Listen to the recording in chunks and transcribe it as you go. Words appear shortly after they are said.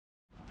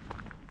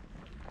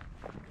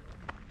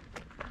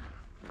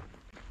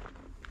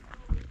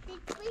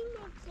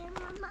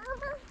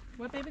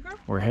What, baby girl?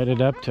 We're headed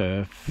up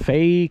to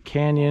Fay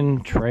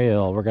Canyon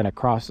Trail. We're gonna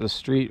cross the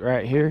street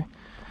right here.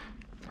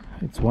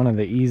 It's one of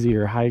the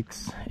easier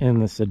hikes in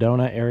the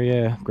Sedona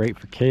area. Great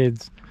for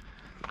kids.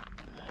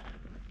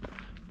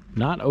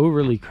 Not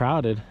overly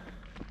crowded.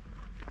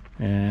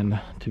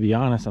 And to be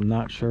honest, I'm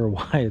not sure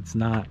why it's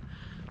not.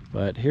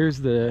 But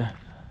here's the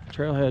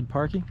trailhead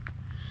parking.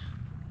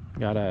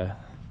 Got a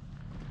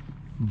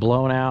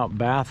blown out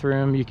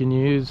bathroom you can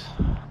use.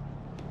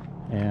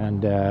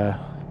 And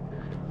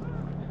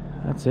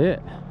that's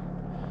it.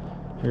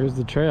 Here's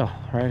the trail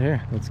right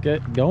here. Let's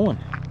get going.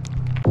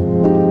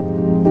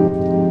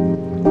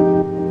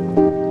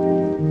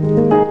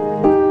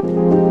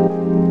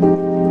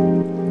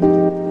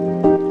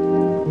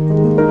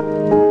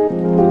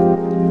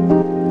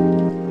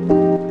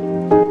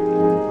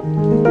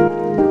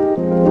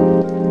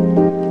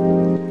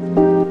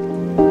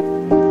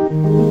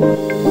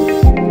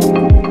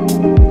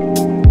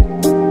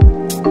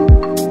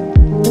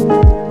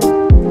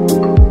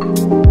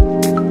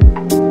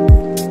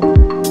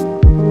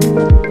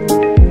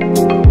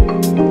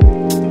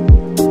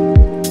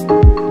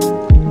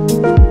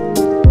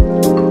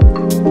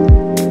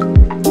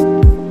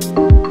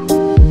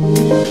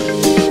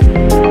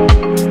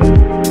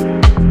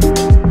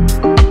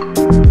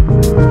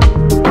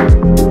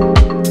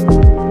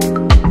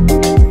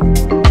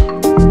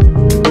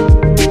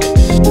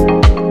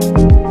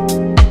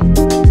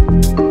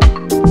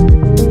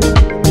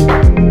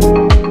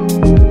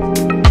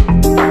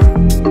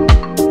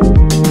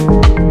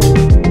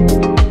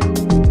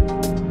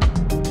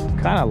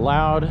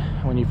 Loud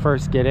when you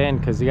first get in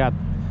because you got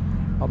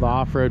all the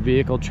off-road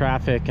vehicle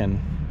traffic and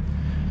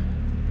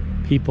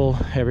people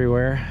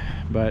everywhere,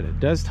 but it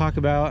does talk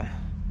about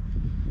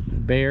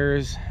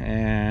bears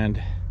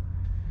and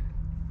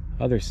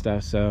other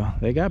stuff, so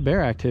they got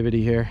bear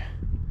activity here.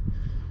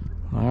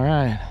 All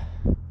right,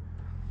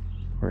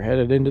 we're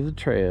headed into the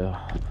trail.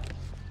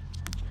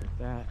 Like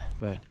that,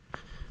 but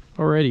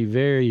already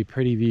very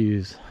pretty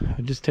views.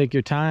 Just take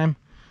your time.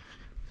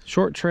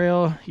 Short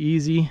trail,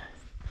 easy.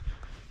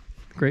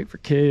 Great for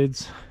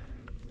kids.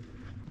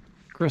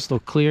 Crystal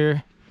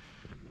clear,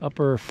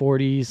 upper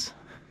 40s.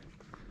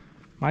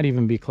 Might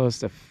even be close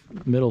to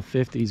middle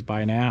 50s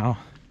by now.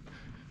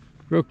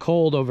 Real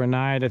cold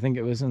overnight. I think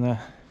it was in the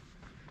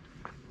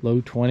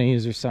low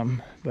 20s or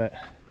something, but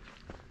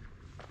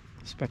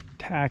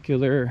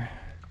spectacular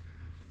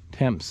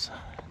temps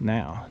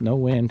now. No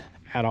wind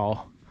at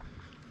all.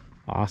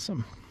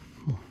 Awesome.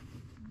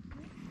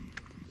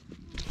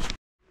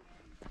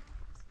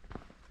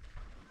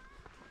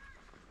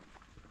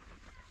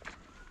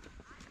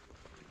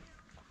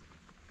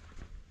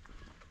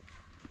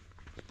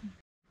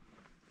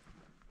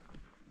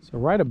 So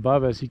right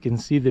above us, you can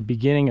see the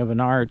beginning of an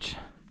arch,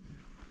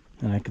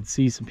 and I could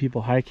see some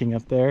people hiking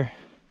up there.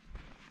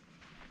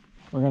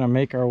 We're gonna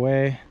make our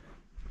way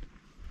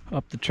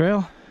up the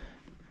trail.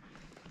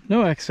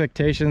 No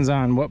expectations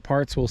on what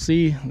parts we'll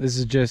see. This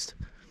is just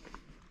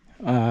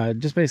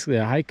basically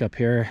a hike up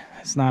here.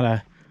 It's not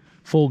a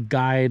full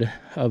guide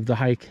of the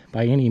hike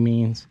by any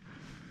means.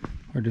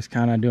 We're just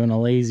kind of doing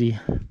a lazy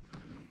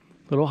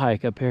little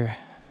hike up here.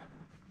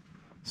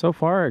 So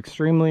far,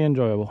 extremely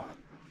enjoyable.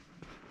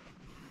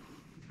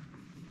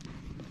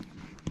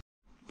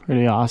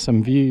 Pretty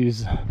awesome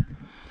views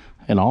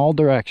in all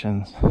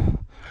directions.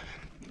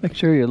 Make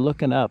sure you're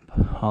looking up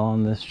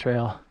on this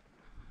trail.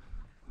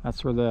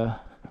 That's where the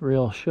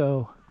real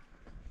show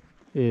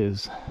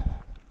is.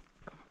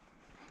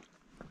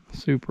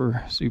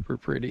 Super, super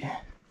pretty.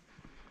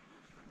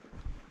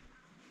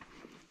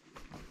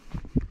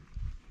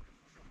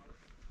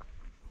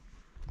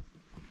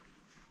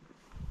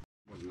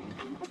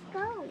 Let's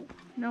go.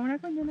 No, we're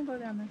not going to go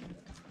down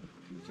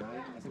there.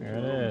 There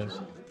it is.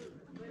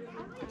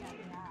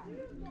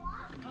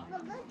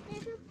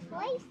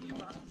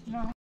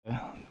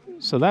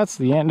 So that's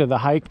the end of the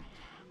hike.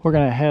 We're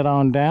gonna head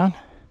on down.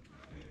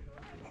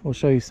 We'll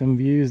show you some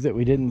views that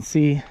we didn't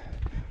see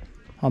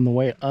on the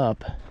way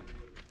up.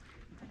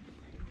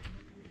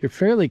 You're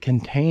fairly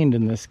contained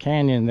in this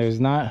canyon. There's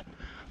not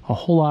a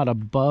whole lot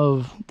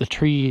above the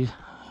tree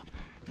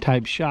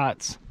type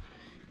shots.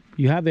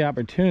 You have the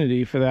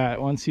opportunity for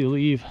that once you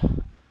leave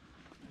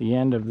the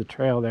end of the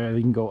trail there.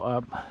 You can go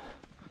up,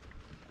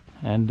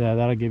 and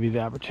that'll give you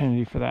the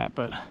opportunity for that.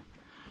 But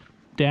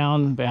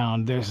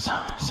downbound, there's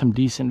some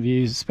decent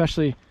views,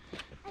 especially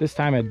this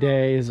time of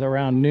day is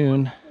around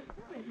noon.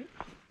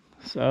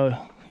 So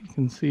you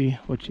can see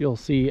what you'll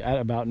see at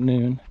about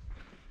noon.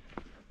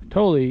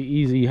 Totally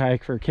easy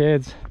hike for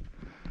kids,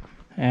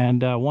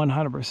 and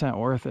 100%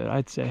 worth it,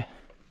 I'd say.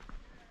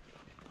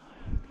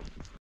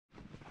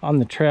 On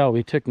the trail,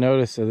 we took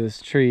notice of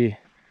this tree.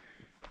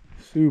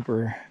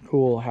 Super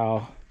cool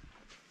how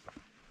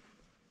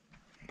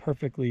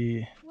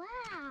perfectly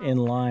in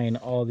line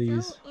all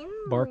these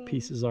bark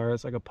pieces are.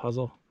 It's like a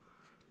puzzle.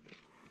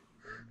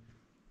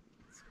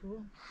 It's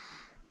cool.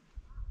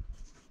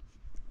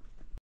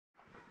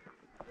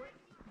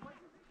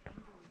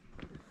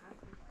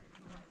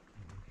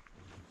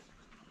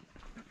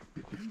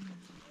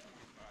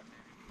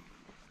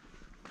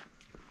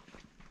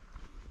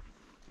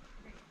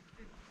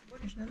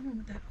 there's another one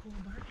with that cool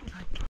barking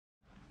like.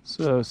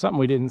 So something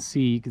we didn't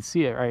see, you can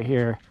see it right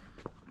here,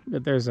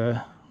 but there's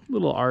a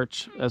little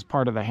arch as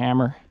part of the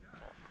hammer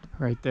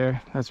right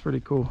there. That's pretty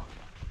cool.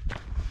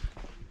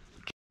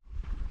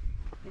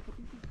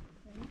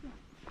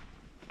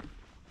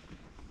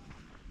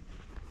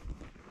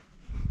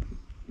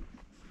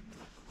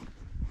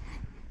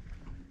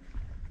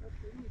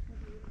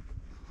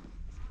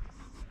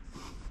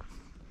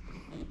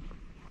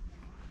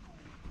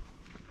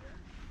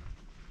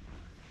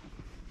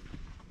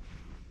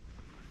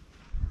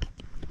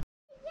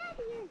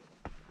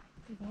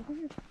 Over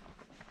here.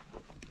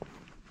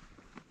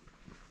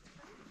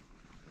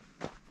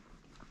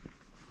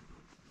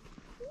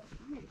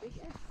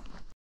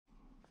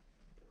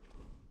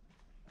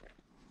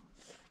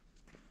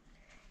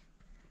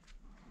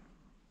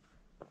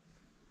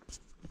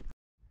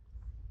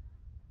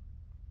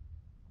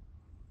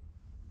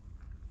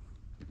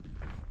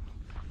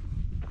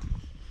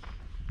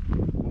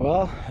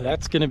 Well,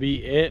 that's gonna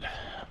be it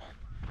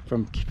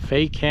from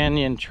Fay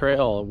Canyon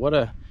Trail. What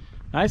a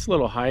nice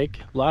little hike.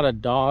 A lot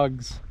of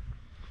dogs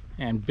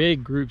and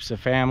big groups of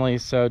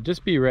families, so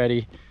just be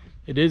ready.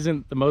 It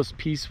isn't the most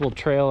peaceful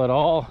trail at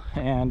all,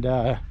 and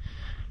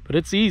but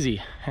it's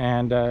easy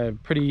and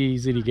pretty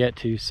easy to get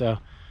to, so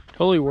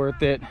totally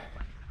worth it.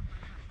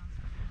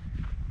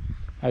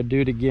 I'd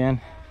do it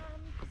again.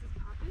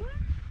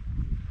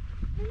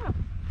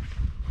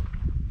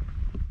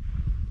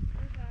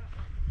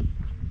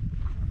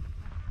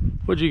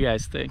 What'd you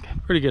guys think?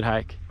 Pretty good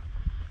hike.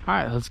 All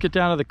right, let's get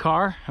down to the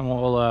car and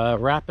we'll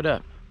wrap it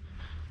up.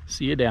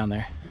 See you down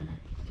there.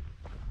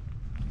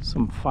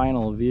 Some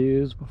final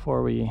views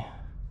before we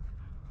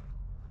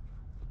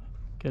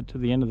get to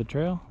the end of the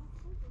trail.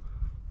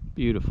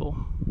 Beautiful.